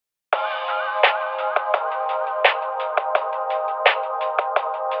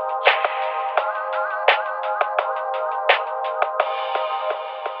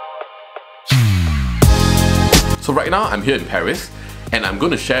So right now I'm here in Paris and I'm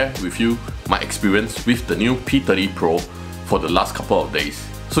going to share with you my experience with the new P30 Pro for the last couple of days.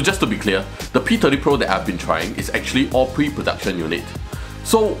 So just to be clear, the P30 Pro that I've been trying is actually all pre-production unit.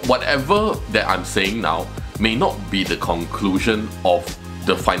 So whatever that I'm saying now may not be the conclusion of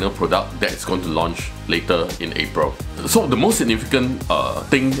the final product that's going to launch later in April. So the most significant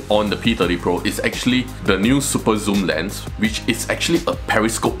thing on the P30 Pro is actually the new super zoom lens, which is actually a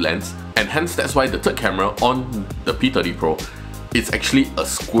periscope lens, and hence that's why the third camera on the P30 Pro is actually a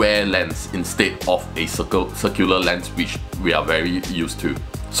square lens instead of a circular lens, which we are very used to.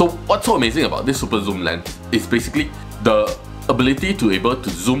 So what's so amazing about this super zoom lens is basically the ability to able to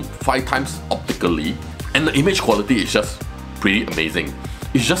zoom 5 times optically, and the image quality is just pretty amazing.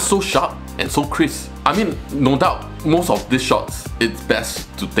 It's just so sharp and so crisp. I mean, no doubt, most of these shots it's best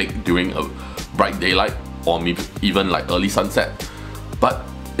to take during a bright daylight or maybe even like early sunset. But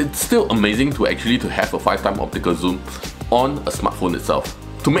it's still amazing to actually have a 5-time optical zoom on a smartphone itself.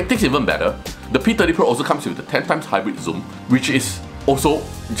 To make things even better, the P30 Pro also comes with the 10 times hybrid zoom, which is also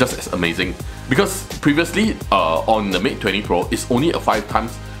just as amazing. Because previously on the Mate 20 Pro, it's only a 5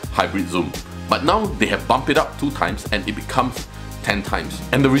 times hybrid zoom. But now they have bumped it up 2 times and it becomes 10 times.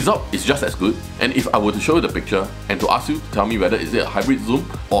 And the result is just as good. And if I were to show you the picture and to ask you to tell me whether is it a hybrid zoom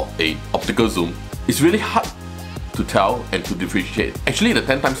or a optical zoom, it's really hard to tell and to differentiate. Actually, the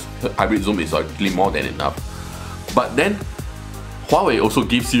 10 times hybrid zoom is actually more than enough. But then Huawei also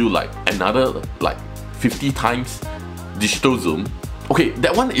gives you like another like 50 times digital zoom. Okay,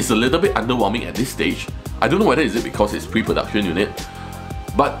 that one is a little bit underwhelming at this stage. I don't know whether is it because it's pre-production unit,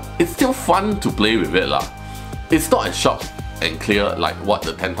 but it's still fun to play with it lah. It's not as sharp and clear like what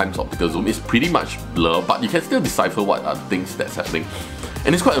the 10 times optical zoom is. Pretty much blur, but you can still decipher what are the things that's happening.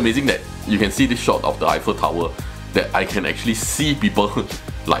 And it's quite amazing that you can see this shot of the Eiffel Tower, that I can actually see people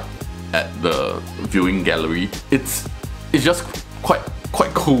like at the viewing gallery. It's just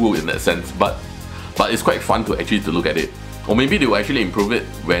quite cool in that sense, but it's quite fun to actually look at it. Or maybe they will actually improve it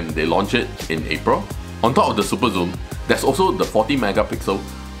when they launch it in April. On top of the super zoom, there's also the 40 megapixel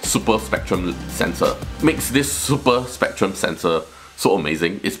super spectrum sensor. Makes this super spectrum sensor so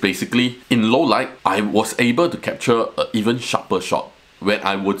amazing. It's basically in low light, I was able to capture an even sharper shot. When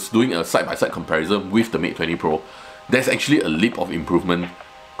I was doing a side-by-side comparison with the Mate 20 Pro, there's actually a leap of improvement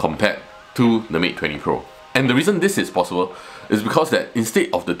compared to the Mate 20 Pro. And the reason this is possible is because that instead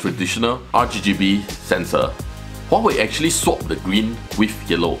of the traditional RGB sensor, Huawei actually swapped the green with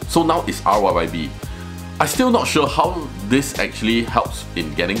yellow. So now it's RYYB. I'm still not sure how this actually helps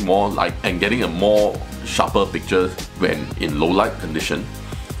in getting more light and getting a more sharper picture when in low light condition,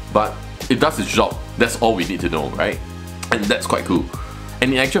 but it does its job. That's all we need to know, right? And that's quite cool.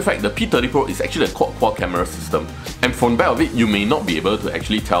 And in actual fact, the P30 Pro is actually a quad camera system, and from the back of it you may not be able to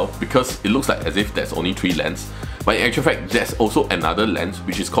actually tell because it looks like as if there's only 3 lenses. But in actual fact, there's also another lens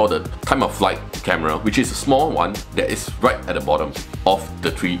which is called the time of flight camera, which is a small one that is right at the bottom of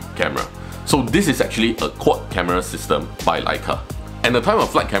the 3 camera. So this is actually a quad camera system by Leica. And the time of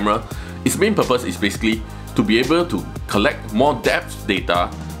flight camera, its main purpose is basically to be able to collect more depth data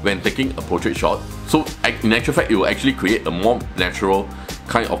when taking a portrait shot. So in actual fact, it will actually create a more natural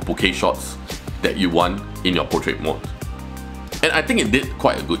kind of bokeh shots that you want in your portrait mode. And I think it did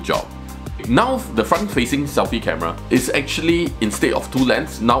quite a good job. Now the front-facing selfie camera is actually, instead of 2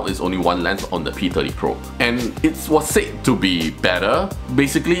 lenses, now it's only 1 lens on the P30 Pro. And it was said to be better.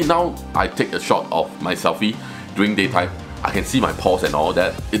 Basically now I take a shot of my selfie during daytime, I can see my pores and all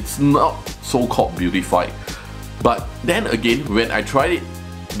that. It's not so-called beautified. But then again, when I tried it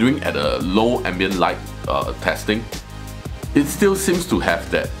during at a low ambient light testing, it still seems to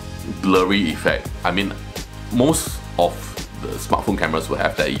have that blurry effect. I mean, most of the smartphone cameras will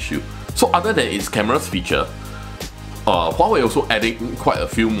have that issue. So other than its camera's feature, Huawei also adding quite a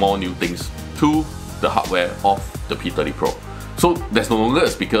few more new things to the hardware of the P30 Pro. So there's no longer a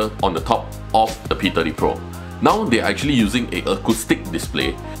speaker on the top of the P30 Pro. Now they're actually using an acoustic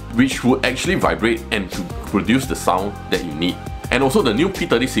display which would actually vibrate and to produce the sound that you need. And also the new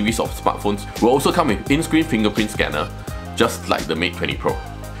P30 series of smartphones will also come with in-screen fingerprint scanner, just like the Mate 20 Pro.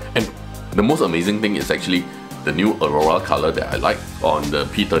 And the most amazing thing is actually the new Aurora color that I like on the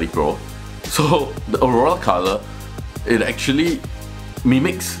P30 Pro. So the Aurora color, it actually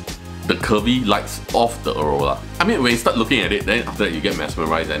mimics the curvy lights of the Aurora. I mean, when you start looking at it, then after that you get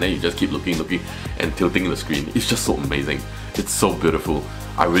mesmerized and then you just keep looking and tilting the screen. It's just so amazing. It's so beautiful.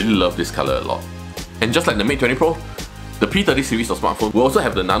 I really love this color a lot. And just like the Mate 20 Pro, the P30 series of smartphone will also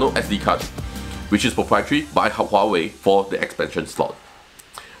have the nano SD card, which is proprietary by Huawei for the expansion slot.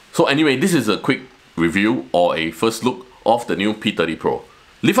 So anyway, this is a quick review or a first look of the new P30 Pro.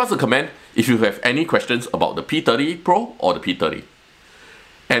 Leave us a comment if you have any questions about the P30 Pro or the P30.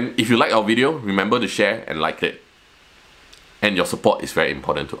 And if you like our video, remember to share and like it. And your support is very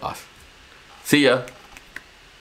important to us. See ya!